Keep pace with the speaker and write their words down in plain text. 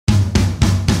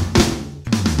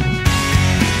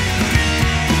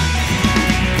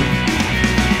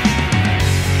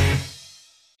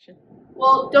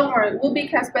Well, don't worry. We'll be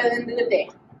cast by the end of the day.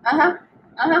 Uh-huh.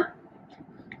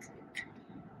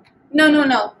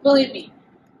 No. Believe me.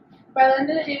 By the end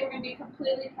of the day, we're going to be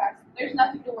completely cast. There's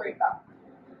nothing to worry about.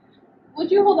 Would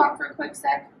you hold on for a quick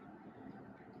sec?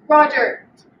 Roger,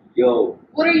 Yo,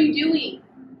 what are you doing?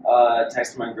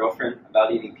 text my girlfriend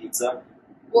about eating pizza.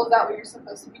 Well, is that what you're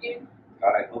supposed to be doing?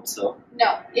 God, I hope so.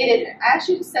 No, it isn't. I asked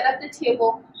you to set up the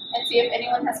table and see if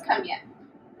anyone has come yet.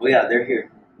 Oh yeah, they're here.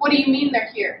 What do you mean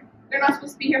they're here? They're not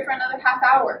supposed to be here for another half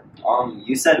hour.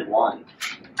 You said 1.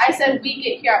 I said we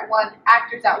get here at 1,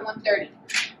 actors at 1:30.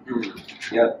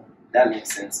 Yep, that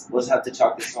makes sense. We'll just have to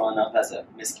chalk this one up as a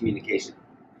miscommunication.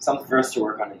 Something for us to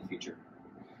work on in the future.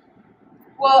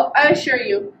 Well, I assure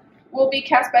you, we'll be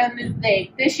cast by the end of the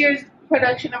day. This year's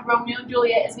production of Romeo and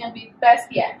Juliet is going to be the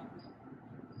best yet.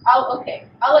 I'll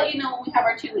let you know when we have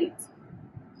our 2 leads.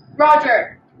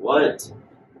 Roger, What?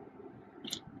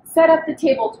 set up the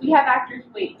tables. We have actors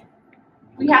wait.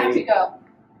 We have to go.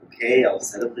 Okay, I'll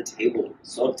set up the table.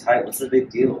 So tight, what's the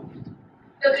big deal?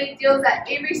 The big deal is that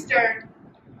Avery Stern,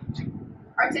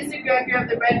 artistic director of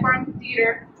the Red Barn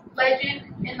Theater,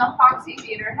 legend in the Hoxie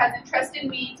Theater, has entrusted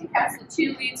me to cast the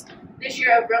 2 leads this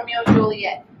year of Romeo and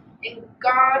Juliet. And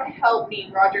God help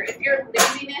me, Roger, if your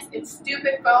laziness and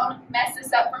stupid phone mess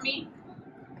this up for me.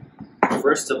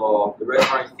 First of all, the Red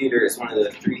Barn Theater is one of the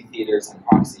 3 theaters in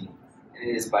Hoxie, and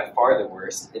it is by far the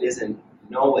worst. It is in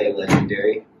no way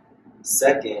legendary.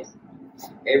 Second,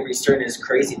 Avery Stern is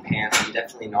crazy pants and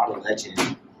definitely not a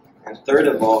legend. And third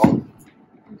of all,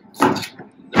 the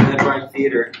Red Barn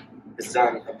Theater has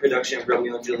done a production of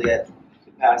Romeo and Juliet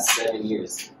the past 7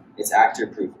 years. It's actor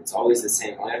proof. It's always the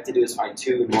same. All you have to do is find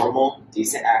 2 normal,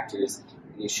 decent actors,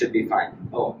 and you should be fine.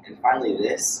 Oh, and finally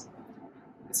this.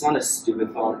 It's not a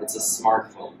stupid phone, it's a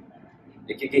smartphone.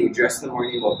 It can get you dressed in the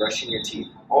morning while brushing your teeth.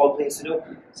 All things to do.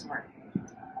 Smart.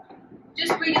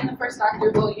 Just read in the first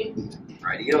actor, will you?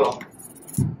 Rightio.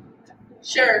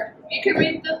 Sure. You can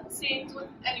read the scenes with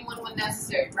anyone when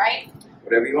necessary, right?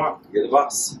 Whatever you want. You're the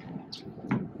boss.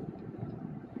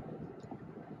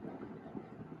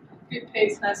 Good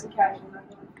pace, nice and casual.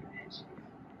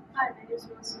 Hi, my name is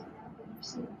Melissa.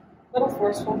 Little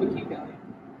forceful, but keep going.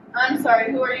 I'm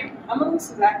sorry, who are you? I'm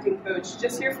Melissa's acting coach,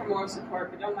 just here for moral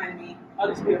support, but don't mind me. I'll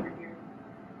just be over here.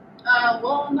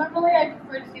 Well, normally I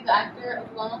prefer to see the actor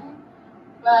alone,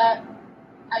 but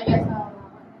I guess I'll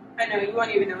allow it. I know, you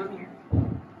won't even know I'm here.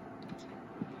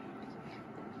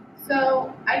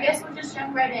 So, I guess we'll just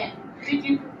jump right in. Did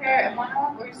you prepare a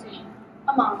monologue or a scene?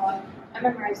 A monologue. I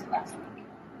memorized it last week.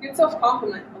 Good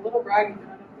self-compliment, a little bragging,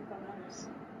 but I don't think I'll notice.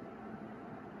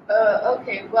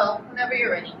 Okay, well, whenever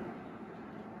you're ready.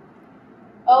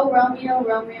 Oh, Romeo,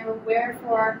 Romeo,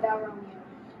 wherefore art thou Romeo?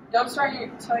 Don't start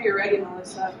until you're ready,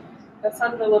 Melissa. That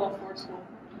sounded a little forceful.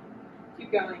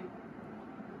 Keep going.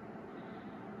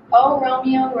 Oh,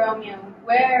 Romeo, Romeo,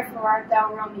 wherefore art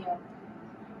thou Romeo?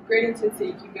 Great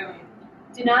intensity, keep going.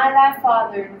 Deny thy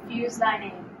father and refuse thy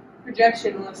name.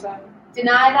 Projection, Melissa.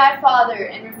 Deny thy father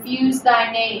and refuse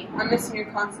thy name. I'm missing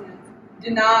your consonant.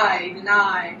 Deny.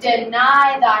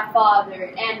 Deny thy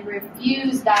father and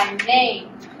refuse thy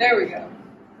name. There we go.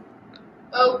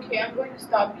 Okay, I'm going to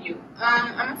stop you.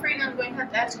 I'm afraid I'm going to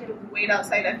have to ask you to wait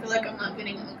outside. I feel like I'm not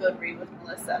getting a good read with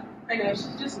Melissa. I know,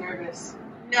 she's just nervous.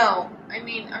 No, I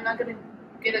mean, I'm not going to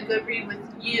get a good read with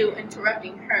you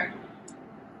interrupting her.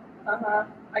 Uh-huh.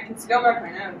 I can scale back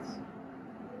my notes.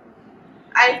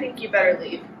 I think you better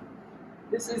leave.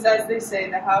 This is, as they say,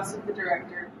 the house of the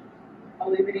director.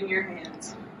 I'll leave it in your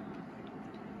hands.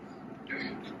 If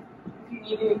you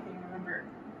need anything, remember,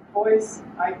 voice,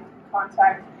 eye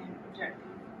contact, and objective.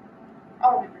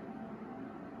 I'll remember.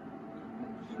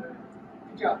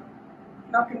 Good job.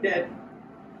 Knock him dead.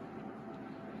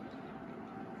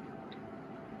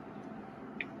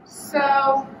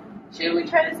 So, should we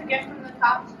try this again from the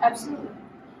top? Absolutely.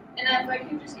 And if I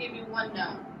can just give you one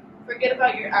note, forget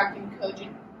about your acting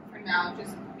coaching for now.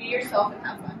 Just be yourself and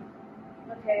have fun.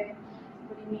 Okay.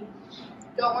 What do you mean?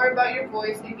 Don't worry about your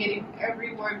voice and getting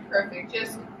every word perfect.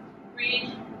 Just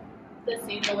read the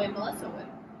scene the way Melissa would.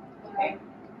 Okay?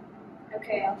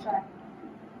 Okay, I'll try.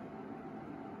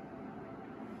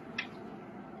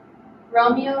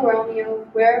 Romeo, Romeo,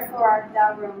 wherefore art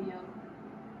thou Romeo?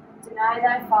 Deny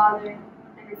thy father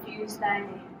and refuse thy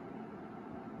name.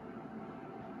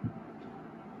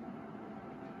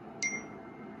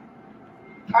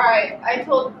 Alright, I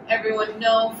told everyone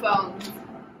no phones.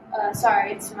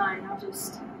 Sorry, it's mine. I'll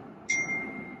just...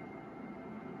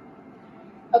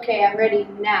 Okay, I'm ready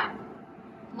now.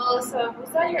 Melissa, was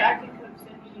that your acting coach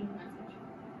sending you a message?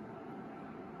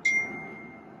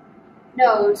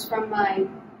 No, it was from my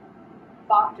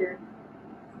doctor.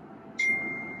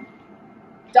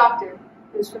 Doctor.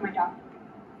 It was for my doctor.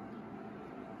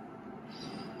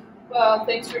 Well,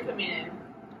 thanks for coming in.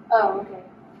 Oh, okay.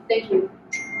 Thank you.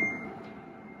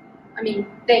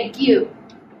 Thank you.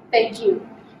 Thank you.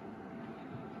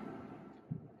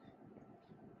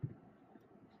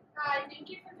 Hi, thank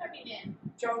you for coming in.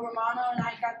 Joe Romano and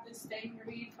I got this thing to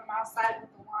read from outside with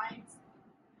the lines.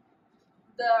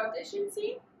 The audition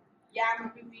scene? Yeah, I'm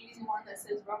going to be reading one that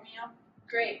says Romeo.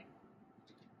 Great.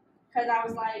 Because I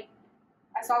was like,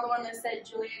 I saw the one that said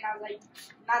Juliet, and I was like,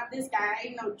 not this guy, I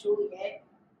ain't no Juliet.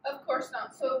 Of course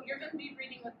not. So you're going to be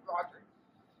reading with Roger.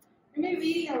 You're going to be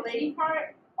reading a lady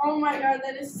part? Oh my god,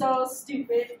 that is so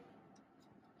stupid.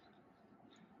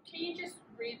 Can you just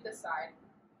read the side?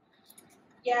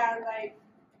 Yeah,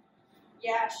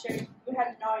 sure. You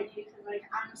have no idea, because,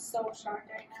 I'm so shocked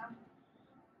right now.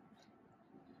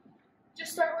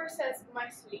 Just start where it says, my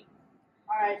sweet.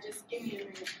 Alright, just give me a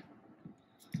minute.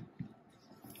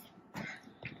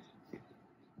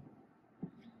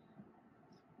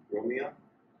 Romeo,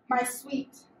 My sweet.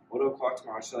 what o'clock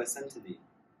tomorrow shall I send to thee?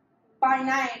 By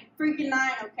 9. Freaking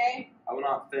 9, okay? I will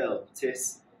not fail,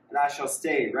 'tis, and I shall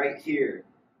stay right here.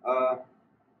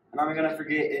 And I'm gonna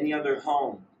forget any other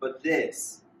home but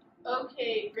this.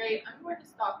 Okay, great. I'm going to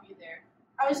stop you there.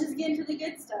 I was just getting to the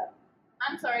good stuff.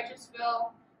 I'm sorry, I just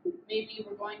feel maybe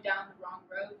we're going down the wrong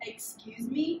road. Excuse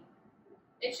me?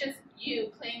 It's just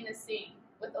you playing the scene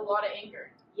with a lot of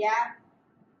anger. Yeah?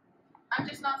 I'm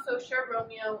just not so sure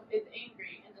Romeo is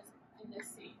angry in this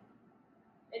scene.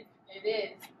 It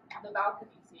is the balcony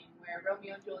scene where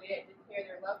Romeo and Juliet declare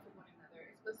their love for one another.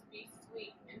 It's supposed to be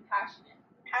sweet and passionate.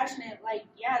 Passionate,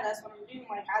 yeah, that's what I'm doing.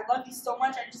 I love you so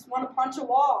much, I just want to punch a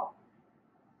wall.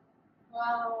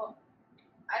 Well,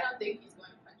 I don't think he's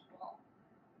going to punch a wall.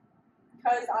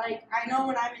 Because, I know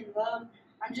when I'm in love,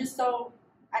 I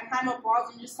climb up walls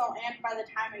and just so amped by the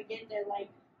time I get there,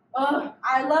 ugh,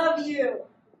 I love you.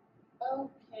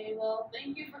 Okay, well,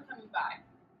 thank you for coming by.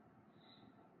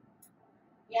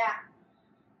 Yeah,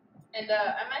 And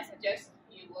I might suggest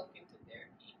you look into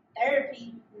therapy.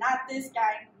 therapy, not this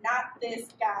guy, not this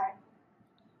guy.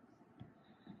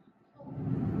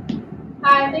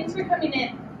 Hi, thanks for coming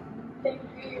in. Thank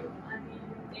you.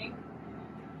 Thank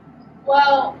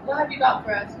Well, what have you got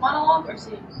for us? Monologue or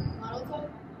scene? Monologue?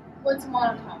 What's a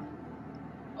monologue?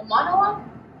 A monologue?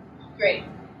 Great.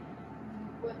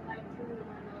 What I do with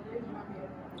my mother,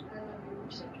 I love you,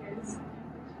 she cares.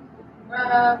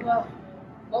 Well,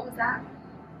 what was that?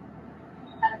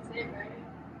 That's it, right?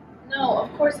 No,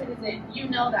 of course it isn't. You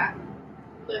know that.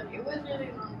 Look, it was really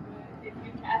long, but if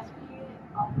you cast me it,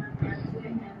 I'll memorize it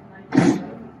and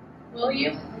Will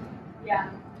you? yeah,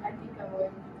 I think I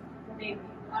would. Maybe.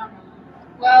 I don't know.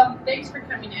 Well, thanks for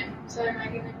coming in. So am I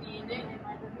gonna be in it? Am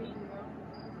I gonna be in the role?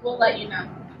 We'll let you know.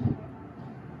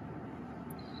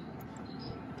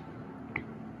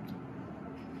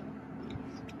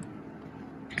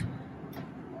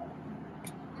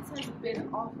 This has been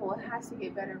awful. It has to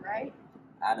get better, right?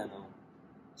 I don't know.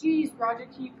 Geez, Roger,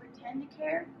 can you pretend to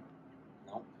care?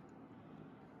 No.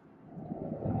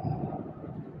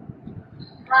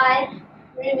 Hi,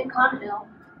 my name is Conville.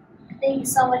 Thank you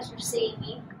so much for seeing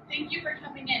me. Thank you for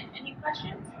coming in. Any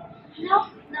questions? No.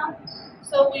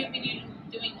 So will you be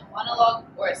doing a monologue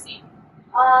or a scene?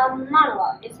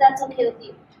 Monologue, if that's okay with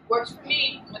you. Works for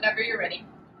me, whenever you're ready.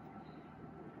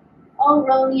 Oh,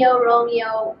 Romeo,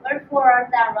 Romeo, wherefore art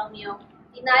thou, Romeo?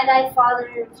 Deny thy father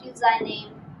and refuse thy name,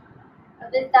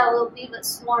 of if thou wilt be but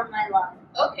sworn my love.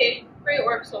 Okay, great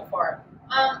work so far.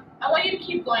 I want you to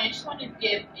keep going. I just want you to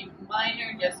give a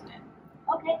minor adjustment.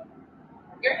 Okay,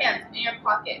 Your hands in your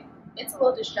pocket. It's a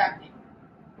little distracting.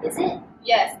 is it?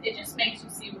 Yes, it just makes you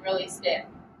seem really stiff.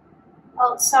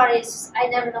 Oh, sorry, it's just, I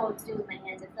never know what to do with my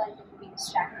hands. I feel like I could be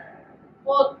distracted.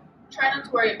 Well, try not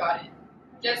to worry about it.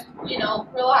 Just,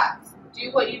 relax.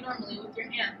 Do what you normally with your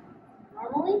hand.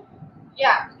 Normally?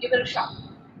 Yeah, give it a shot.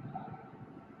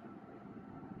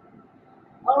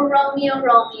 Oh, Romeo,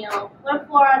 Romeo,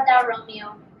 wherefore art thou,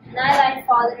 Romeo? Deny thy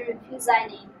father and refuse thy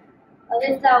name, of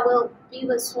if thou wilt be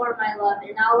but sworn my love,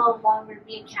 and I'll no longer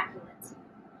be a Capulet.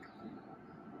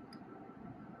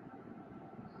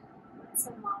 What's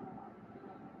a monologue?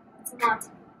 What's a monologue?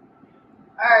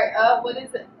 Alright, what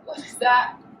is it? What is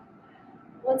that?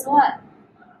 What's what?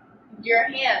 Your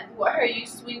hand. Why are you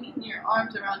swinging your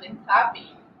arms around and clapping?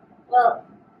 Well,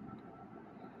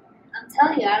 I'm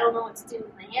telling you, I don't know what to do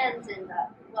with my hands, and,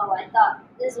 I thought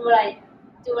this is what I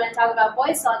do when I talk about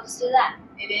boys, so I'll just do that.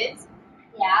 It is?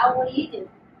 Yeah, what do you do?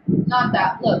 Not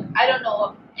that. Look, I don't know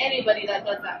of anybody that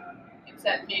does that,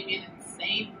 except maybe an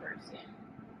insane person.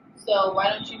 So why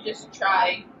don't you just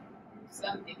try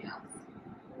something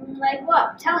else? Like what?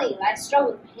 I'm telling you, I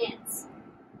struggle with my hands.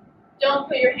 Don't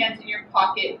put your hands in your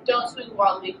pocket. Don't swing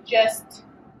wildly. Just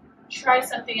try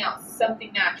something else,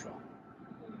 something natural.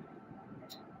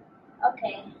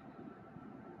 Okay.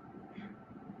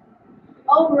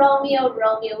 O Romeo,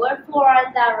 Romeo, wherefore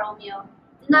art thou, Romeo?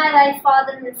 Deny thy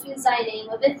father and refuse thy name,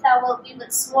 of if thou wilt be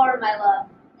but sworn my love,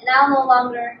 and I'll no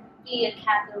longer be a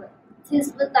Capulet.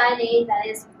 'Tis but thy name that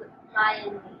is my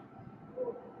enemy.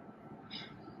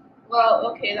 Well,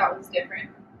 okay, that was different.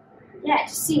 Yeah, it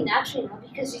just seemed natural, you know,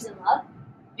 because she's in love.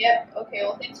 Yep, okay,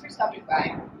 well, thanks for stopping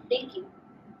by. Thank you.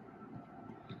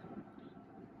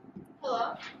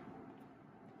 Hello?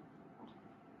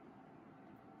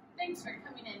 Thanks for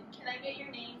coming in. Can I get your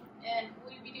name, and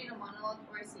will you be doing a monologue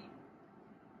or a scene?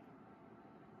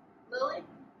 Lily?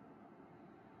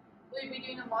 Will you be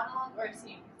doing a monologue or a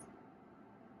scene?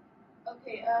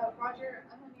 Okay, Roger,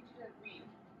 I'm gonna need you to read.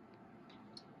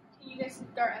 Can you guys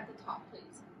start at the top,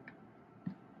 please?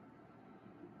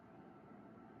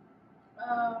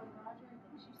 Roger, I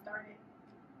think she started.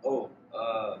 Oh,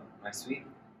 my sweet.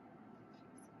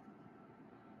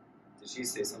 Did she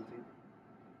say something?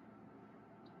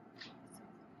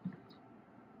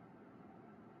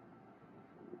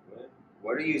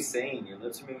 What are you saying? Your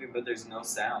lips are moving, but there's no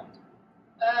sound.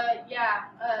 Yeah,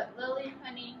 Lily,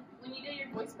 honey, when you get your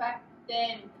voice back,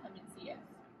 then come and see us.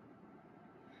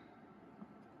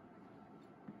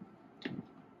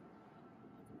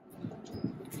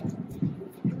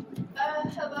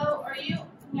 Hello, are you?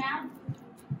 Yeah.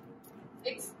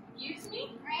 Excuse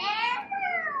me?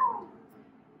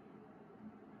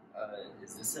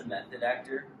 Is this a method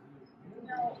actor?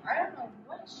 No, I don't know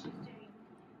what she's doing.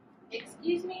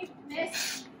 Excuse me,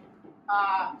 miss?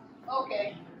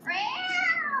 Okay.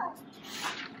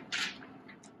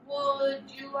 Would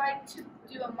you like to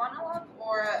do a monologue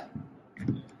or a...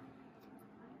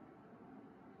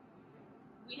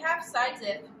 We have sides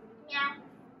if... Yeah.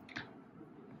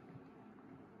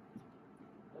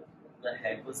 What the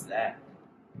heck was that?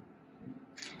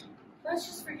 Let's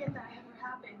just forget that ever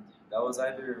happened. That was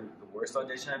either the worst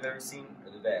audition I've ever seen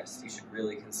or the best. You should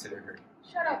really consider her.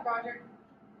 Shut up, Roger.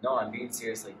 No, I'm being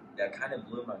serious. Like, that kind of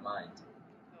blew my mind.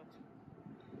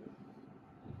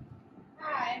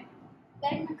 Hi.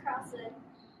 Begging across it.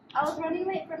 I was running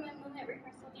late for my movement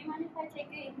rehearsal. Do you mind if I take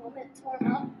a moment to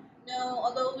warm up? No,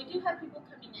 although we do have people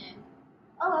coming in.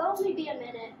 Oh, it'll only be a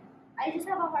minute. I just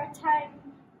have a hard time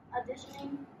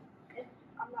auditioning if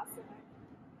I'm not similar.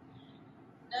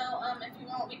 No, if you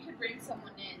want, we could bring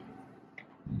someone in.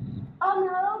 Oh no,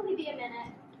 it'll only be a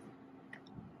minute.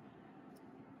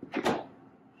 Do you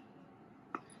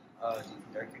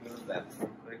think I can go to the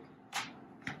bathroom real quick?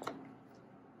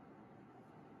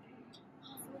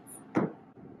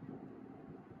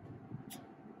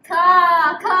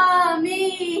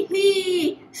 Me.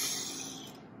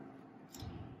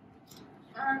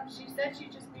 She said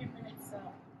she'd just be a minute, so.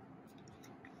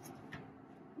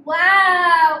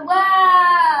 Wow.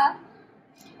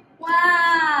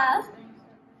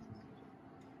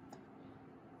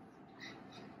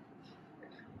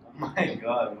 Oh my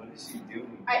god, what is she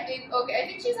doing? I think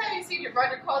she's having a seizure.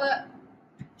 Roger, call up.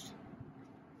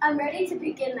 I'm ready to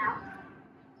begin now.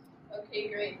 Okay,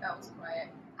 great. That was quiet.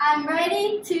 I'm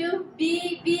ready to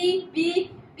begin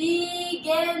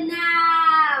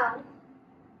now.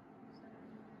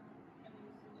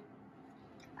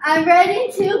 I'm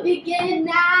ready to begin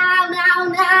now. Ha,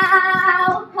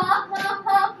 ha,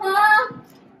 ha, ha.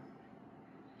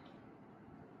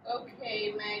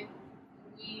 Okay, Meg.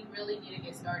 We really need to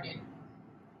get started.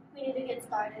 We need to get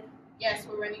started. Yes,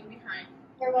 we're running behind.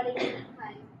 We're running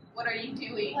behind. What are you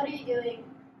doing? What are you doing?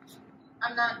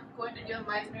 I'm not going to do a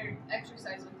Meisner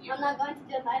exercise with you. I'm not going to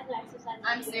do a Meisner exercise.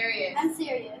 I'm serious. I'm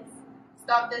serious.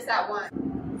 Stop this at once.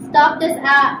 Stop this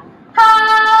at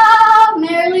how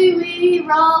merrily we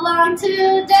roll on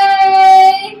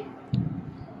today.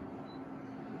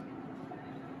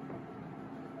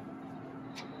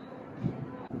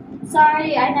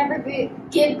 Sorry, I never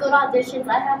give good auditions.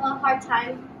 I have a hard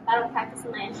time. I don't practice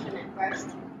my instrument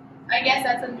first. I guess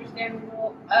that's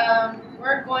understandable.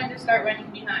 We're going to start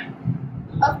running behind.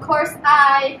 Of course,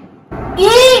 I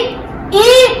eat.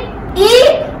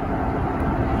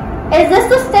 Is this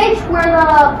the stage where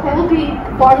the play will be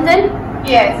performed in?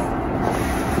 Yes.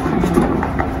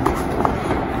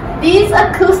 These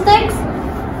acoustics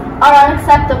are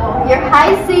unacceptable. Your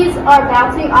high C's are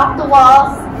bouncing off the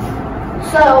walls.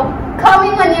 So, call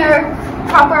me when your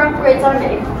proper upgrades are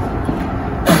made.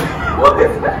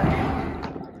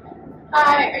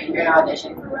 Hi, are you here to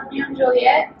audition for Romeo and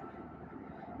Juliet?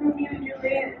 Romeo and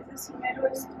Juliet, is this a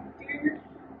Midwest theater?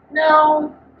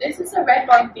 No, this is a Red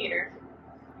Barn Theater.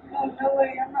 Oh, no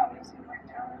way, I'm not wasting my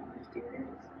talent with theaters.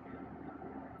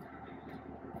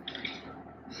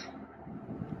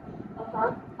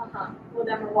 Uh-huh, uh-huh. Well,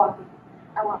 then we're walking.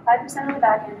 I want 5% on the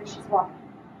back end, and she's walking.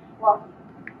 Walking.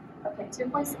 Okay,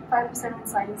 2.5% on the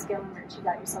sliding scale and merch. You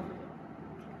got yourself a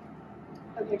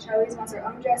deal. Okay, Charlie's wants her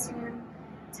own dressing room,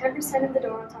 10% of the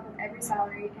door on top of every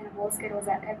salary, and a bowl of Skittles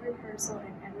at every rehearsal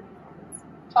and every performance.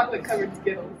 Chocolate-covered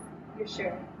Skittles. You're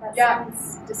sure? That Yeah.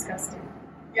 sounds disgusting.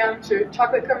 Yeah, I'm sure.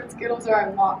 Chocolate-covered Skittles or I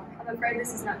walk. I'm afraid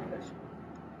this is not negotiable.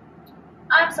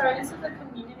 I'm sorry, this is a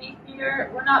community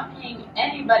theater. We're not paying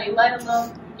anybody, let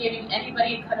alone giving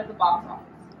anybody a cut of the box office.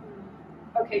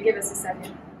 Okay, give us a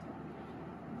second.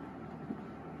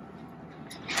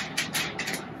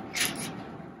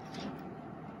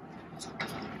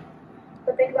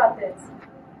 But think about this.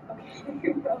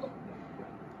 Okay, well,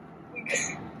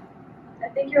 I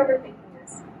think you're overthinking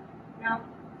this. No?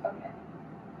 Okay.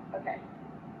 Okay.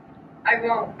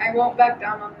 I won't back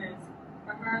down on this.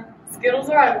 Uh-huh. Skittles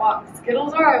or I walk.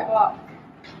 Skittles or I walk.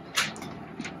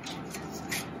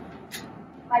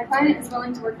 My client is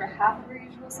willing to work for half of her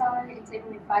usual salary and take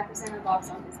only 5% of the box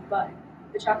office, but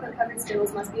the chocolate-covered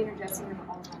Skittles must be in her dressing room at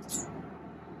all times.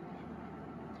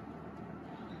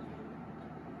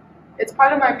 It's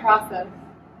part of my process.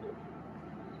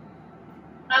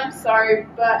 I'm sorry,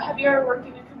 but have you ever worked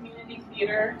in a community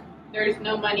theater? There's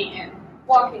no money in.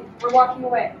 Walking. We're walking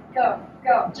away. Go.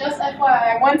 Go. Just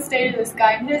FYI, I once dated this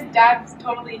guy and his dad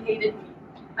totally hated me.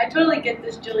 I totally get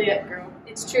this Juliet girl.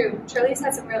 It's true. Charlie's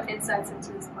had some real insights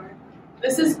into this part.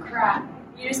 This is crap.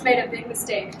 You just made a big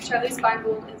mistake. Charlie's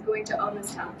Feingold is going to own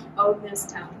this town. Own this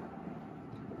town.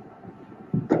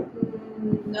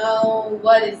 No,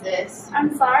 what is this?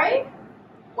 I'm sorry?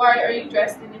 Why are you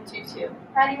dressed in a tutu?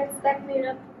 How do you expect me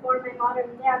to perform a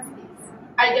modern dance piece?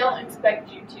 I don't expect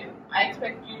you to. I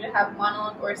expect you to have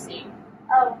monologue or sing.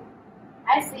 Oh,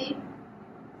 I see.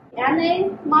 And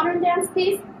a modern dance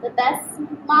piece? The best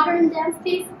modern dance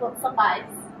piece will suffice.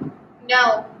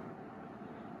 No.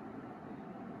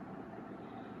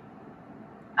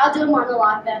 I'll do a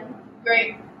monologue then.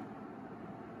 Great.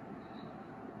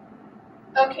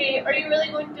 Okay, are you really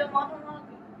going to do a monologue?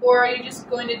 Or are you just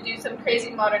going to do some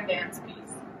crazy modern dance piece?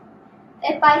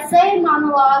 If I say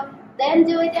monologue, then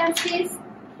do a dance piece,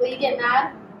 will you get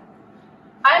mad?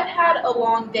 I've had a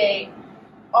long day.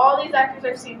 All these actors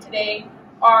I've seen today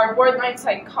are borderline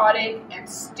psychotic and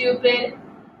stupid.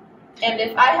 And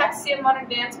if I have to see a modern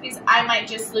dance piece, I might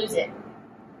just lose it.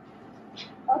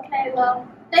 Okay, well,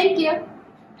 thank you.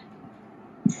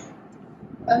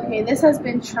 Okay, this has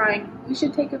been trying. We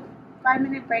should take a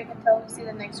 5-minute break until we see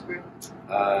the next group.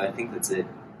 I think that's it.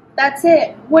 That's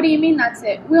it? What do you mean that's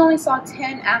it? We only saw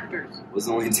 10 actors. It was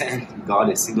only 10. God,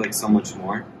 it seemed like so much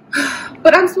more.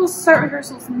 But I'm supposed to start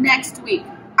rehearsals next week.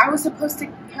 I was supposed to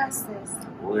cast this.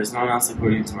 Well, there's no one else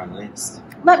according to my list.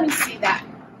 Let me see that.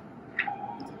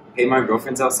 Hey, my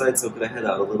girlfriend's outside, so could I head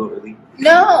out a little early?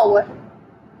 No!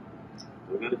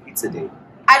 We'll go to pizza date.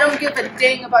 I don't give a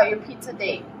dang about your pizza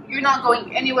date. You're not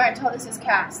going anywhere until this is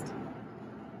cast.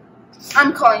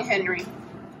 I'm calling Henry.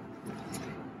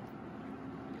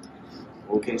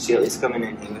 Well, can she at least come in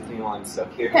and hang with me while I'm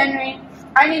stuck here? Henry,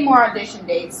 I need more audition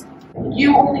dates.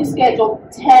 You only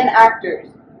scheduled 10 actors,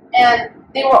 and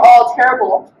they were all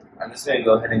terrible. I'm just gonna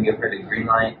go ahead and give her the green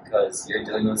light, because you're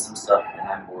dealing with some stuff and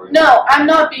I'm bored. No, I'm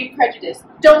not being prejudiced.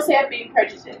 Don't say I'm being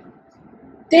prejudiced.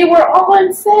 They were all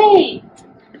insane.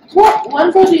 What?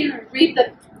 One girl didn't even read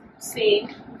the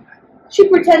scene. She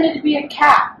pretended to be a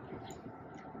cat.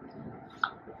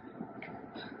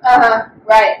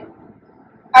 Right.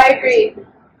 I agree.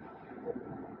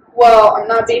 Well, I'm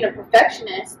not being a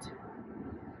perfectionist.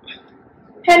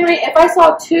 Henry, if I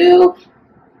saw 2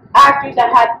 actors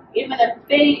that had even a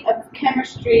bit of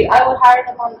chemistry, I would hire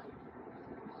them on.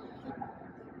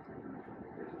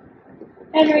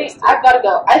 Henry, I've got to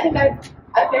go. I think I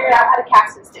figured out how to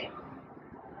cast this thing.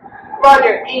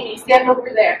 Roger, Amy, stand over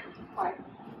there. Fine.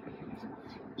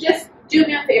 Just do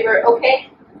me a favor, okay?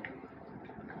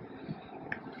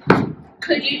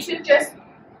 Could you two just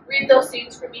read those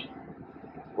scenes for me?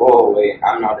 Whoa, wait,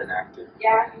 I'm not an actor.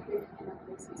 Yeah, I can read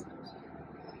those scenes.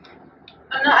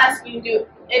 I'm not asking you to do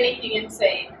anything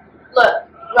insane. Look,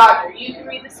 Roger, you can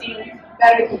read the scenes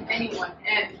better than anyone,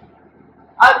 and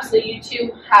obviously you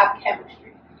two have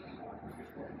chemistry.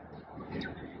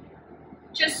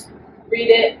 Just read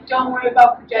it. Don't worry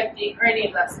about projecting or any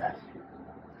of that stuff.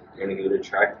 You're gonna give it a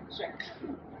try? Sure.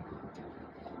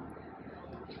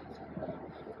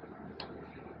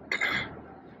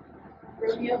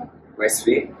 Romeo, My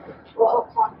sweet? what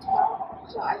o'clock tomorrow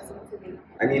shall I send to thee?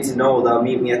 I need to know. They'll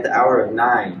meet me at the hour of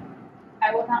 9.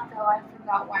 I will not go. I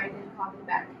forgot why I didn't call me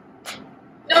back.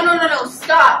 No,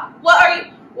 stop!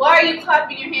 Why are you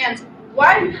clapping your hands?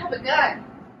 Why do you have a gun?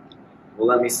 Well,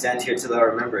 let me stand here till I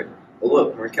remember it. Oh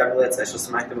look, more Capulets, I shall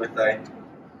smite them with thy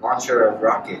launcher of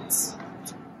rockets.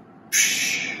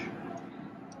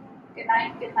 Good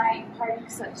night, parting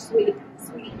such sweet,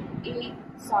 sweet, eat,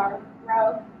 sorrow.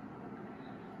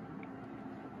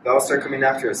 They'll start coming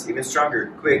after us, even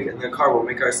stronger. Quick, and the car will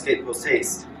make our escape post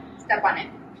haste. Step on it.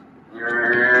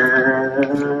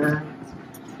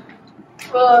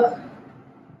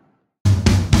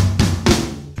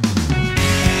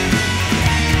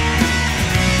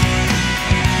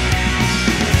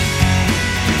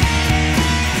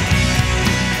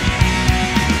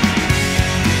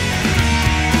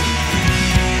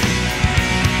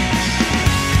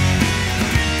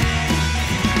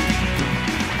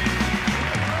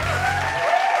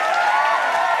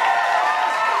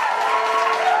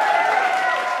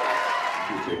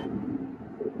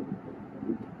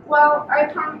 Well, I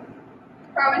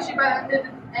promise you by the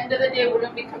end of the day we're going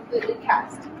to be completely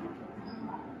cast.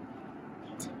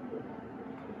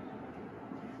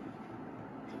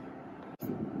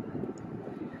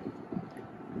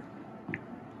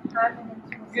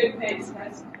 Good pace,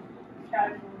 guys.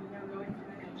 Casual, going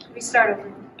finish. We start over.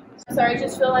 Sorry, I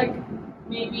just feel like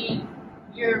maybe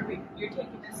you're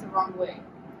taking this the wrong way.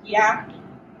 Yeah.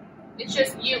 It's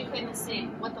just you playing the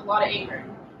scene with a lot of anger.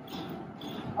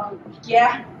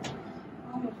 Yeah.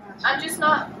 Oh my gosh. I'm just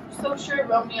not so sure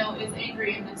Romeo is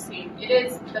angry in this scene. It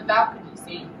is the balcony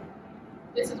scene.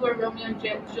 This is where Romeo and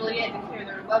Juliet declare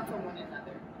their love for one another.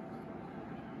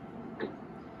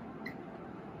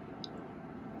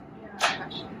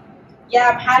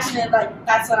 Yeah, passionate, like,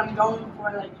 that's what I'm going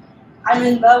for. Like, I'm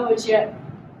in love with you.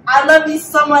 I love you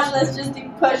so much, let's just do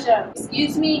push-ups.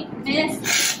 Excuse me,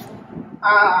 miss.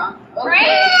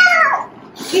 Okay.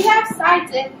 We have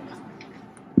sides in.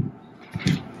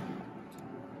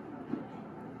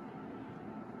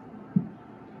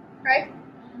 Right?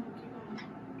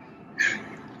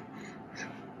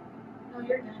 No,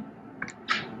 you're done.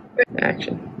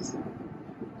 Action.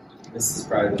 This is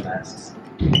probably the masks.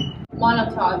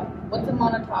 Monologue. What's a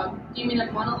monologue? Do you mean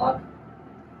a monologue?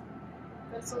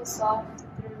 That's so soft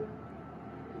through.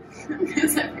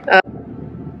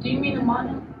 Do you mean a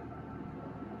monologue,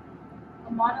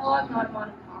 not a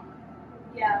monologue?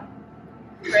 Yeah.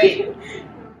 Great.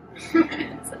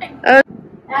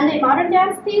 And a modern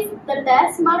dance piece? The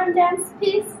best modern dance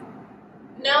piece?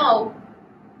 No.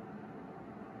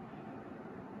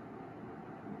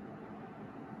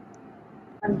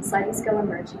 Sliding skill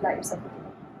emerge. You got yourself a deal.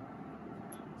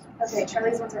 Okay,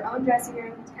 Charlie's wants her own dressing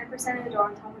room, 10% of the door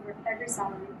on top of every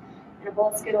salary, and a bowl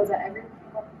of Skittles at every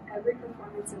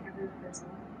performance and every rehearsal.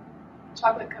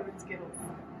 Chocolate covered Skittles.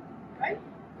 Right?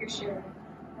 You're sure?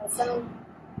 That's so.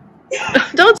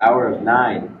 Don't. Hour of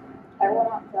 9. I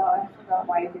forgot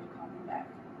why you didn't call me back.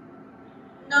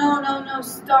 No,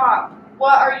 stop.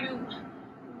 Why are you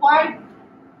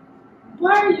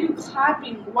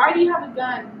clapping? Why do you have a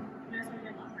gun?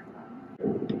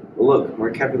 Oh look, more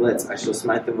Capulets, I shall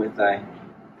smite them with thy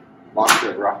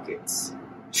launcher of rockets.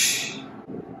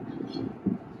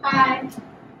 Hi.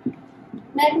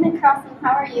 Megan and Crossan,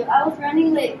 how are you? I was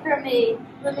running late for my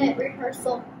limit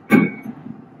rehearsal. Do you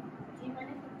mind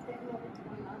if it's 10 minutes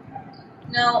going on?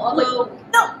 No, although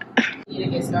we need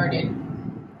to get started.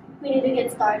 We need to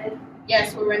get started.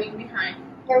 Yes, we're running behind.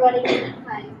 We're running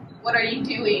behind. What are you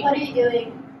doing? What are you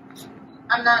doing?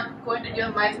 I'm not going to do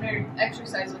a Meisner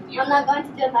exercise with you. I'm not going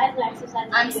to do a Meisner exercise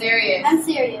with I'm you. serious. I'm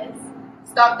serious.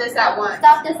 Stop this at once.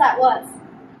 Stop this at once.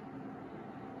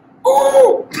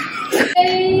 Oh!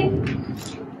 Hey.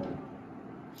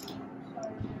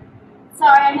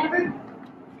 Sorry, I never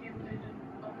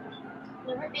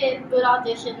did good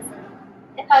auditions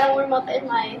if I don't warm up in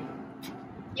my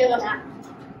yoga mat.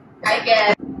 I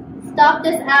guess. Stop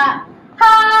this at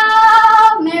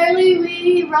how merrily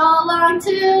we roll on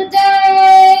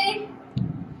today.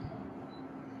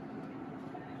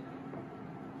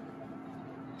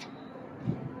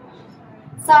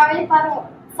 Sorry if I don't.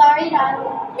 Sorry, Dad.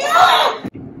 No!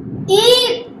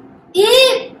 Eat!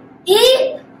 Eat!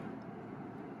 Eat!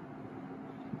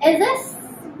 Is this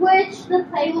which the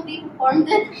play will be performed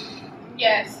in?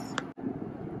 Yes.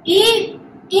 Eat!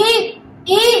 Eat!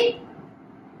 Eat!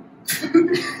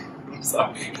 I'm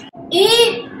sorry.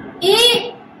 Eat!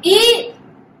 Eat! Eat!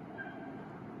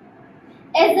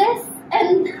 Is this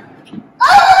and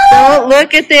Don't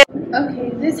look at this. Okay,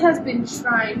 this has been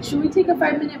trying. Should we take a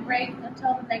 5-minute break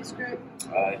until the next group?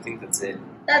 I think that's it.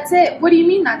 That's it. What do you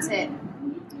mean that's it?